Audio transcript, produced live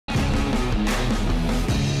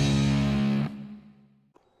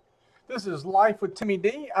This is Life with Timmy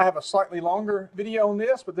D. I have a slightly longer video on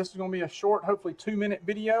this, but this is going to be a short, hopefully 2-minute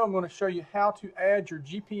video. I'm going to show you how to add your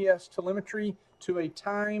GPS telemetry to a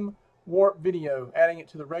time warp video. Adding it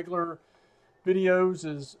to the regular videos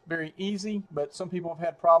is very easy, but some people have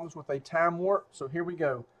had problems with a time warp. So here we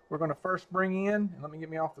go. We're going to first bring in, and let me get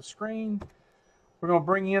me off the screen. We're going to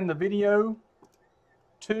bring in the video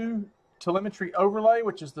to Telemetry Overlay,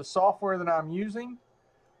 which is the software that I'm using.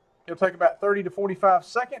 It'll take about 30 to 45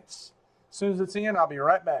 seconds. As soon as it's in, I'll be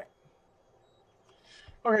right back.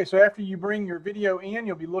 Okay, so after you bring your video in,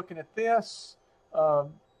 you'll be looking at this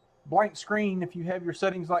blank screen if you have your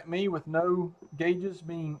settings like me with no gauges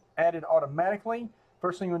being added automatically.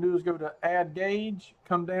 First thing you're going to do is go to Add Gauge,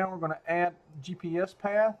 come down, we're going to add GPS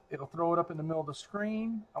path. It'll throw it up in the middle of the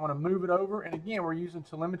screen. I'm going to move it over, and again, we're using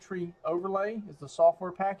Telemetry Overlay as the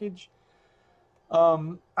software package.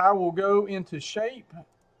 I will go into Shape,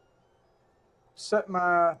 set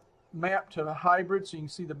my map to a hybrid so you can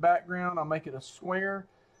see the background. I'll make it a square.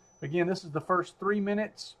 Again, this is the first 3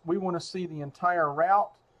 minutes. We want to see the entire route,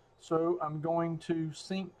 so I'm going to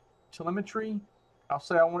sync telemetry. I'll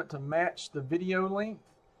say I want it to match the video length.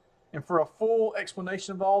 And for a full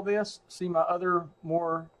explanation of all this, see my other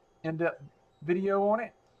more in-depth video on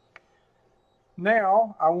it.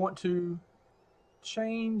 Now I want to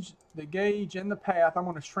change the gauge and the path. I'm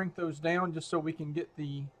going to shrink those down just so we can get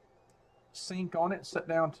the sync on it, set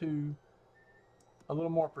down to a little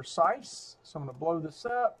more precise. So I'm going to blow this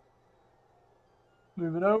up,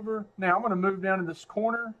 move it over. Now I'm going to move down to this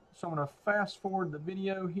corner, so I'm going to fast forward the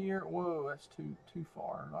video here. Whoa, that's too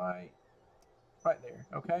far, right there.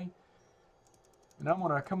 Okay, and I'm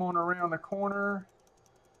going to come on around the corner.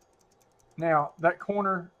 Now that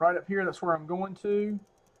corner right up here, that's where I'm going to.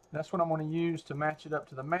 That's what I'm going to use to match it up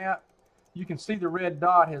to the map. You can see the red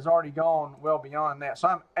dot has already gone well beyond that. So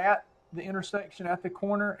I'm at the intersection at the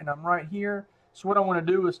corner, and I'm right here. So what I want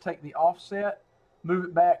to do is take the offset, move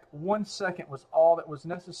it back 1 second was all that was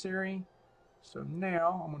necessary. So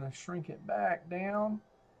now I'm going to shrink it back down,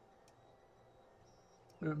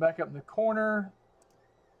 move it back up in the corner.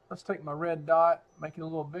 Let's take my red dot, make it a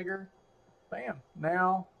little bigger. Bam.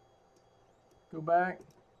 Now go back,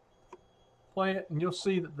 play it, and you'll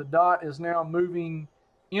see that the dot is now moving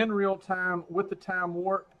in real time with the time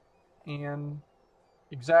warp and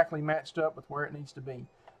exactly matched up with where it needs to be.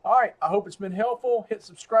 All right, I hope it's been helpful. Hit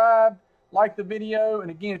subscribe, like the video,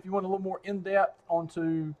 and again, if you want a little more in-depth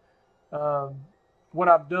onto what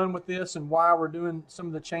I've done with this and why we're doing some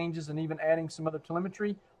of the changes and even adding some other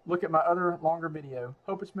telemetry, look at my other longer video.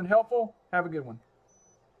 Hope it's been helpful. Have a good one.